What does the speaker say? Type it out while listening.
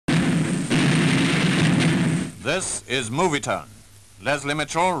This is Movietone. Leslie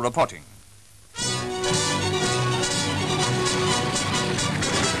Mitchell reporting.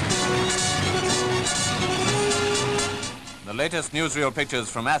 The latest newsreel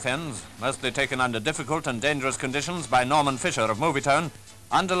pictures from Athens, mostly taken under difficult and dangerous conditions by Norman Fisher of Movietone,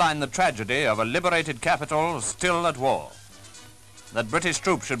 underline the tragedy of a liberated capital still at war. That British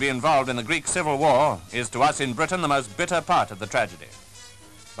troops should be involved in the Greek Civil War is to us in Britain the most bitter part of the tragedy.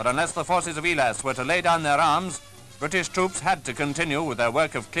 But unless the forces of ELAS were to lay down their arms, British troops had to continue with their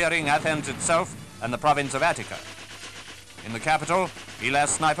work of clearing Athens itself and the province of Attica. In the capital, ELAS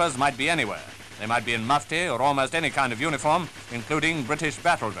snipers might be anywhere. They might be in mufti or almost any kind of uniform, including British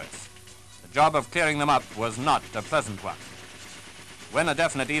battle dress. The job of clearing them up was not a pleasant one. When a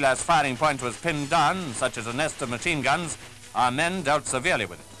definite ELAS firing point was pinned down, such as a nest of machine guns, our men dealt severely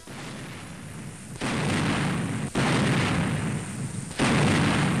with it.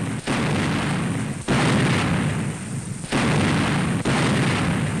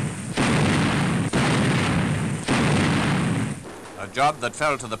 A job that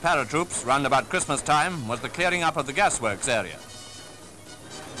fell to the paratroops round about Christmas time was the clearing up of the gasworks area.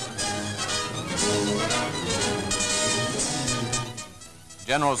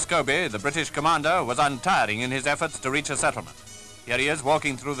 General Scobie, the British commander, was untiring in his efforts to reach a settlement. Here he is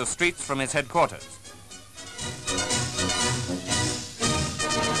walking through the streets from his headquarters.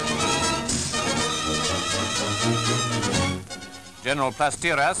 General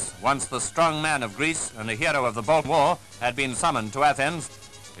Plastiras, once the strong man of Greece and a hero of the Balkan War, had been summoned to Athens.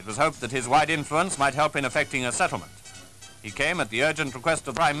 It was hoped that his wide influence might help in effecting a settlement. He came at the urgent request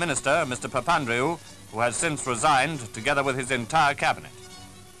of Prime Minister, Mr Papandreou, who has since resigned, together with his entire cabinet.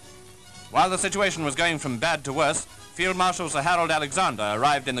 While the situation was going from bad to worse, Field Marshal Sir Harold Alexander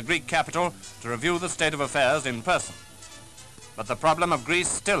arrived in the Greek capital to review the state of affairs in person. But the problem of Greece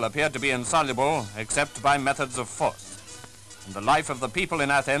still appeared to be insoluble except by methods of force. And the life of the people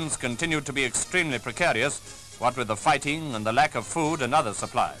in Athens continued to be extremely precarious, what with the fighting and the lack of food and other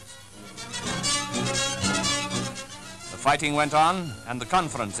supplies. The fighting went on and the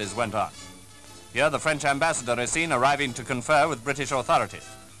conferences went on. Here the French ambassador is seen arriving to confer with British authorities.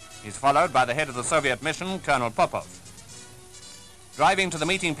 He's followed by the head of the Soviet mission, Colonel Popov. Driving to the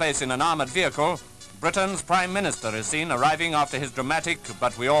meeting place in an armored vehicle, Britain's Prime Minister is seen arriving after his dramatic,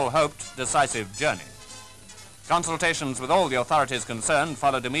 but we all hoped, decisive journey. Consultations with all the authorities concerned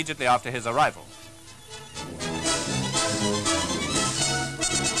followed immediately after his arrival.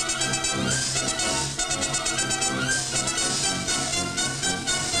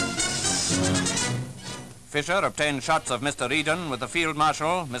 Fisher obtained shots of Mr. Eden with the Field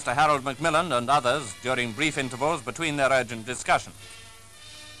Marshal, Mr. Harold Macmillan and others during brief intervals between their urgent discussions.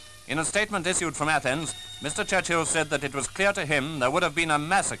 In a statement issued from Athens, Mr. Churchill said that it was clear to him there would have been a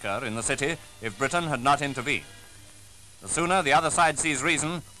massacre in the city if Britain had not intervened. The sooner the other side sees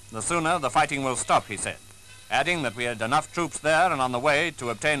reason, the sooner the fighting will stop, he said, adding that we had enough troops there and on the way to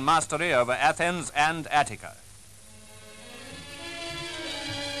obtain mastery over Athens and Attica.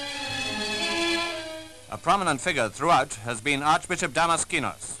 A prominent figure throughout has been Archbishop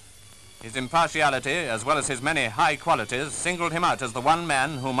Damaskinos. His impartiality, as well as his many high qualities, singled him out as the one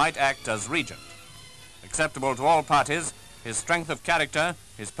man who might act as regent. Acceptable to all parties, his strength of character,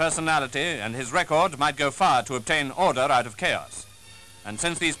 his personality, and his record might go far to obtain order out of chaos. And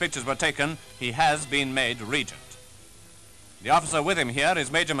since these pictures were taken, he has been made regent. The officer with him here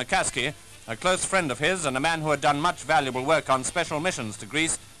is Major McCaskey, a close friend of his and a man who had done much valuable work on special missions to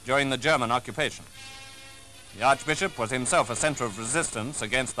Greece during the German occupation. The Archbishop was himself a center of resistance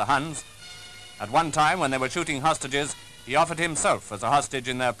against the Huns. At one time, when they were shooting hostages, he offered himself as a hostage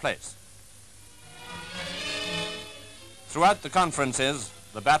in their place. Throughout the conferences,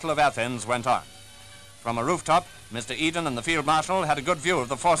 the Battle of Athens went on. From a rooftop, Mr. Eden and the Field Marshal had a good view of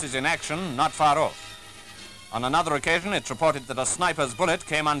the forces in action not far off. On another occasion, it's reported that a sniper's bullet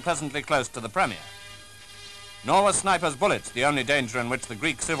came unpleasantly close to the Premier. Nor was sniper's bullets the only danger in which the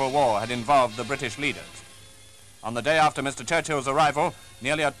Greek Civil War had involved the British leaders. On the day after Mr. Churchill's arrival,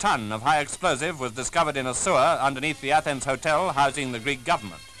 nearly a ton of high explosive was discovered in a sewer underneath the Athens hotel housing the Greek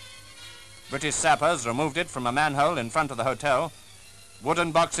government. British sappers removed it from a manhole in front of the hotel,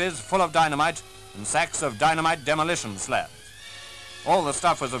 wooden boxes full of dynamite and sacks of dynamite demolition slabs. All the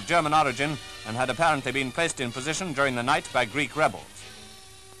stuff was of German origin and had apparently been placed in position during the night by Greek rebels.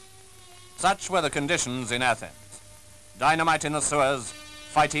 Such were the conditions in Athens. Dynamite in the sewers,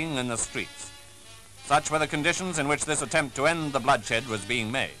 fighting in the streets. Such were the conditions in which this attempt to end the bloodshed was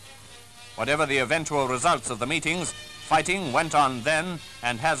being made. Whatever the eventual results of the meetings, fighting went on then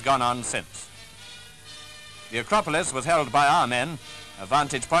and has gone on since. The Acropolis was held by our men, a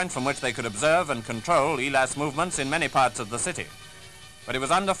vantage point from which they could observe and control ELAS movements in many parts of the city. But it was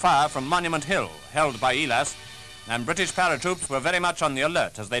under fire from Monument Hill, held by ELAS, and British paratroops were very much on the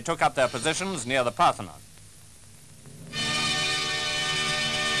alert as they took up their positions near the Parthenon.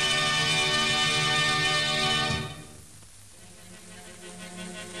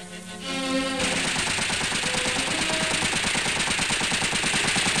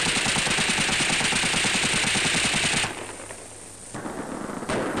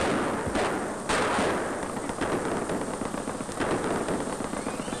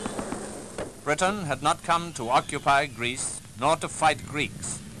 Britain had not come to occupy Greece, nor to fight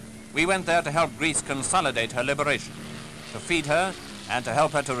Greeks. We went there to help Greece consolidate her liberation, to feed her, and to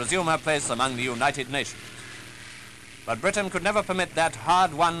help her to resume her place among the United Nations. But Britain could never permit that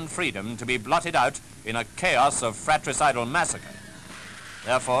hard-won freedom to be blotted out in a chaos of fratricidal massacre.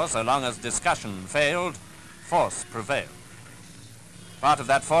 Therefore, so long as discussion failed, force prevailed. Part of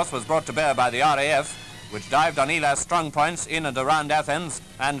that force was brought to bear by the RAF, which dived on ELAS strong points in and around Athens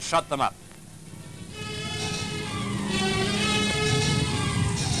and shot them up.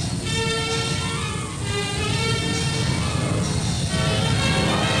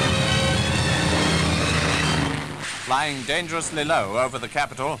 Flying dangerously low over the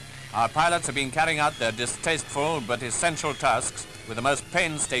capital, our pilots have been carrying out their distasteful but essential tasks with the most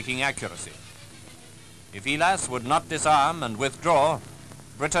painstaking accuracy. If ELAS would not disarm and withdraw,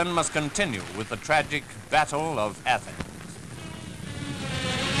 Britain must continue with the tragic Battle of Athens.